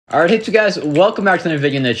Alright, hey you guys, welcome back to another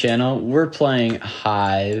video on the channel. We're playing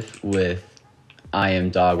Hive with I Am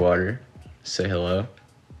Dogwater. Say hello.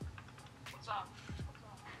 What's up?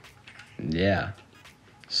 Yeah.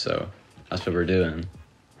 So, that's what we're doing.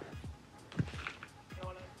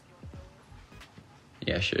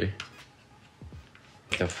 Yeah, sure.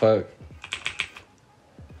 What the fuck?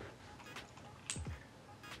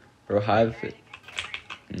 Bro, Hive...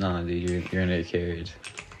 Nah, dude, you're gonna get carried.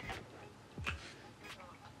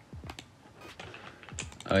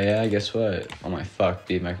 Oh yeah, guess what? Oh my fuck,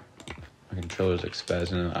 dude, my controller's like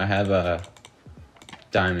spazzing. I have a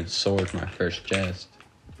diamond sword for my first chest.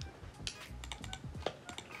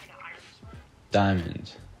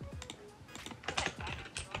 Diamond.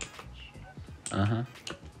 Uh-huh.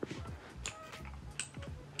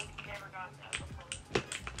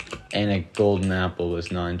 And a golden apple was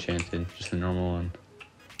not enchanted, just a normal one.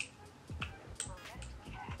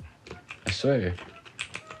 I swear.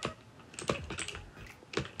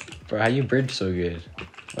 Bro, how you bridge so good?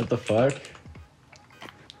 What the fuck?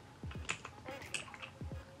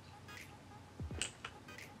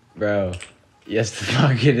 Bro, yes the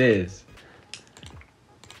fuck it is.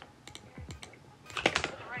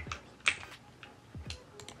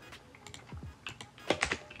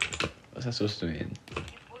 What's that supposed to mean?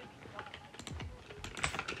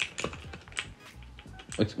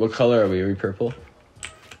 What color are we? Are we purple?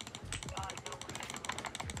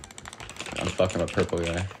 I'm fucking a purple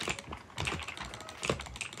guy.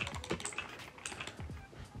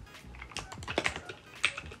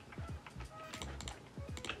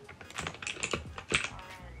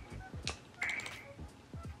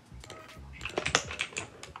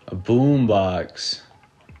 A boombox.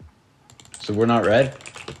 So we're not red?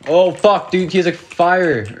 Oh fuck, dude, he has like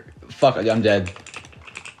fire. Fuck, I'm dead.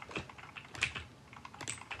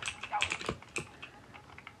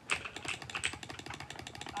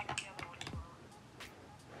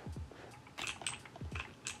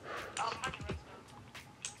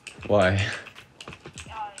 Why?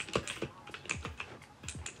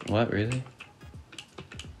 What, really?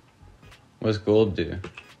 What does gold do?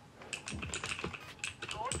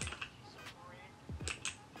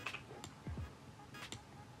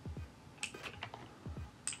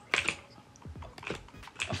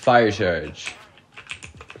 A fire charge.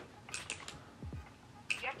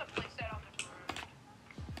 You have to place that on the ground.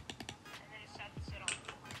 And then it sets it on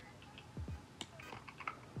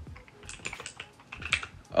the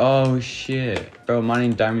fire. Oh shit. Bro,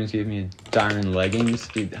 mining diamonds gave me diamond leggings.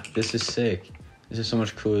 Dude, this is sick. This is so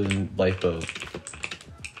much cooler than Lifeboat.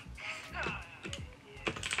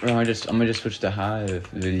 Bro, I'm gonna just switch to Hive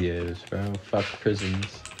videos, bro. Fuck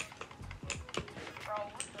prisons. Bro,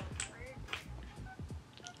 what the frick?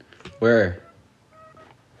 Where?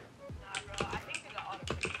 Nah, bro, I think they got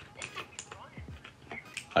auto this thing be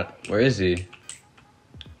running. Where is he? I'm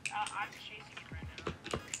chasing him right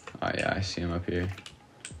now. Oh yeah, I see him up here.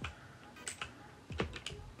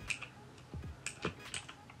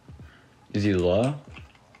 Is he low? I don't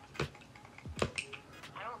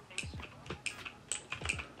think so.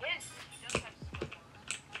 Yes, he does have skill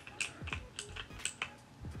points.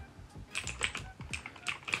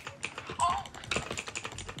 Oh!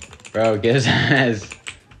 Bro, get his ass. He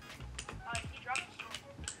dropped his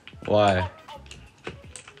sword. Why?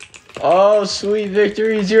 Oh, sweet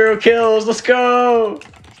victory. 0 kills. Let's go. What?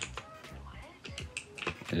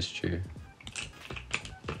 It's true.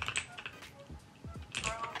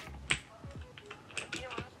 Bro.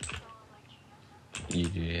 You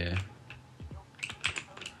do, yeah.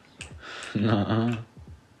 Nuh-uh.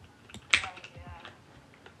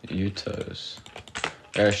 You toast.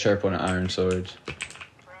 I got a sharp one of iron swords.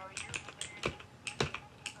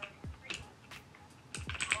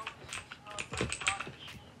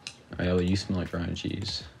 Oh, yeah, well, you smell like rotten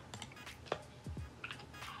cheese.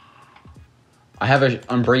 I have a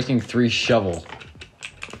Unbreaking 3 shovel.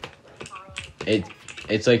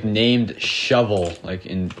 It's like named shovel, like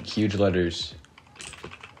in huge letters.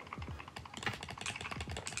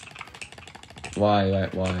 Why?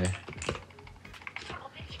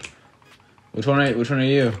 Which one are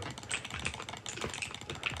you?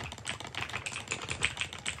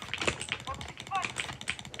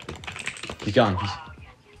 He's gone.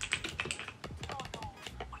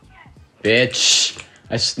 Bitch!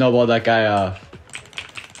 I snowballed that guy off.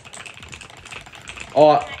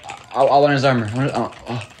 Oh, I want his armor.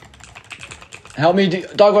 Oh. Help me,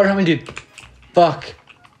 dude. Dogwater, help me, dude. Fuck.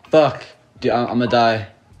 Dude, I'm gonna die.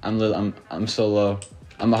 I'm so low.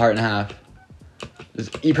 I'm a heart and a half. This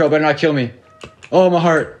E-Pro better not kill me. Oh, my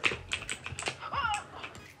heart.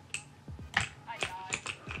 I died.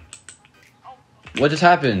 What just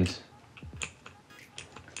happened?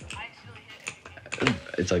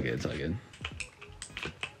 It's all good. It's all good.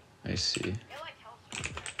 I see. It like helps you.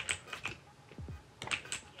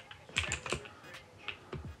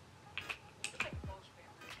 It's like close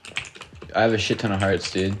family. I have a shit ton of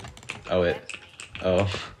hearts, dude. Oh wait. Oh.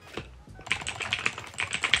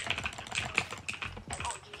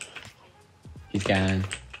 He's gone.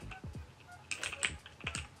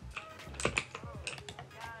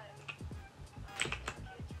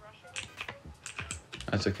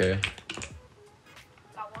 That's okay.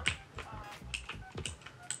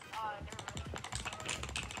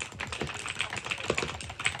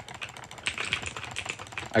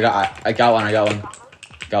 Got one. I got one.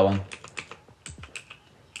 Got one.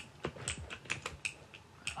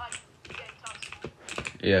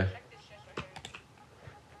 Yeah. Check this chest right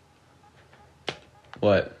here.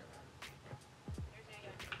 What?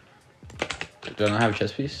 Here's a, Do I not have a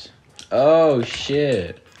chest piece? Oh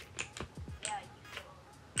shit. yeah,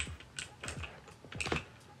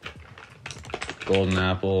 Golden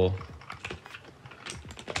apple.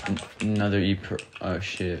 Another oh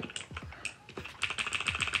shit.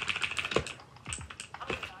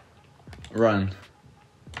 Run.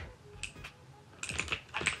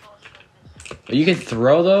 You can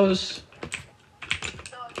throw those?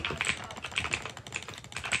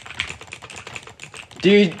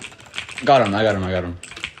 Dude. Got him. I got him.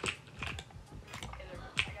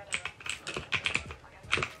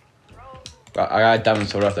 I got a diamond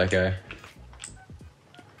sword off that guy.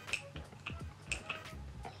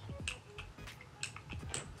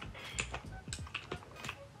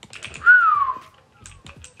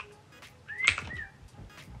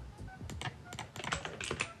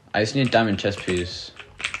 I just need a diamond chest piece.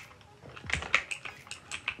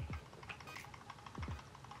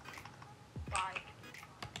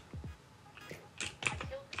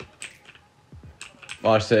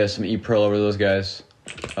 Watch this. I'm gonna eat pearl over those guys.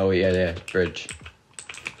 Oh yeah, bridge.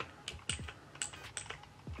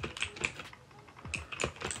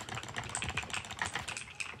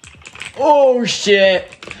 Oh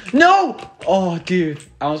shit! No! Oh dude,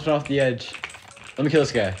 I almost went off the edge. Let me kill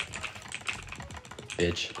this guy.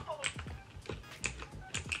 Bitch.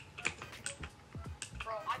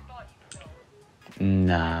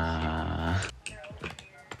 Nah.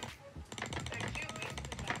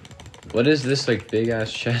 What is this like big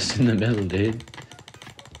ass chest in the middle, dude?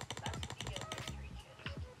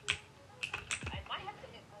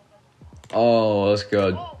 Oh, let's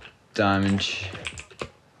go. Diamond.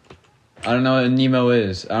 I don't know what Nemo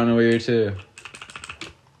is. I don't know where you're to.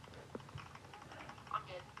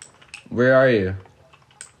 Where are you?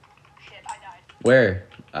 shit, I died. Where?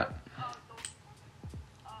 They're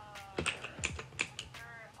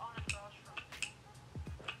on across from.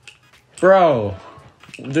 Bro,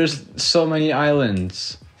 there's so many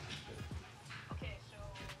islands. Okay, so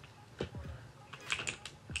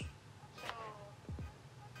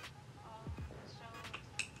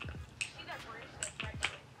see that bridge that's right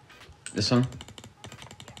there? This one?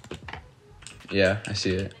 Yeah, I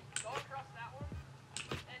see it. Go across that one,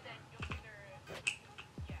 and then you'll see their,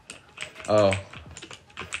 yeah. Oh.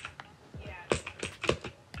 Yeah.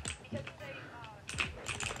 Because they,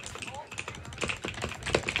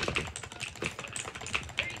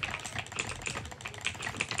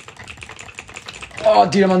 Oh,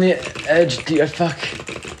 dude, I'm on the edge. Dude, fuck.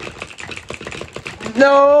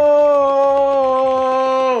 No!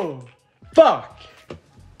 Fuck.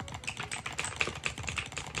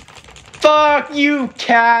 Fuck you,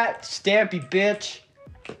 cat. Stampy bitch.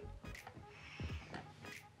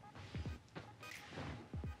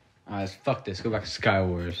 Alright, fuck this. Go back to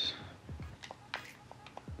SkyWars.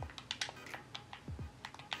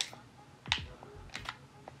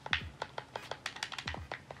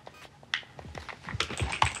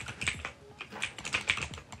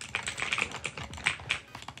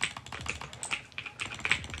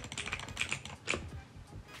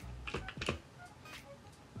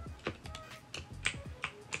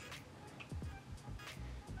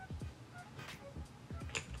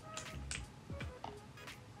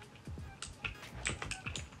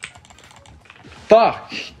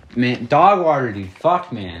 Fuck, man. Dog water, dude.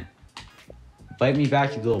 Fuck, man. Bite me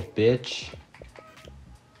back, you little bitch.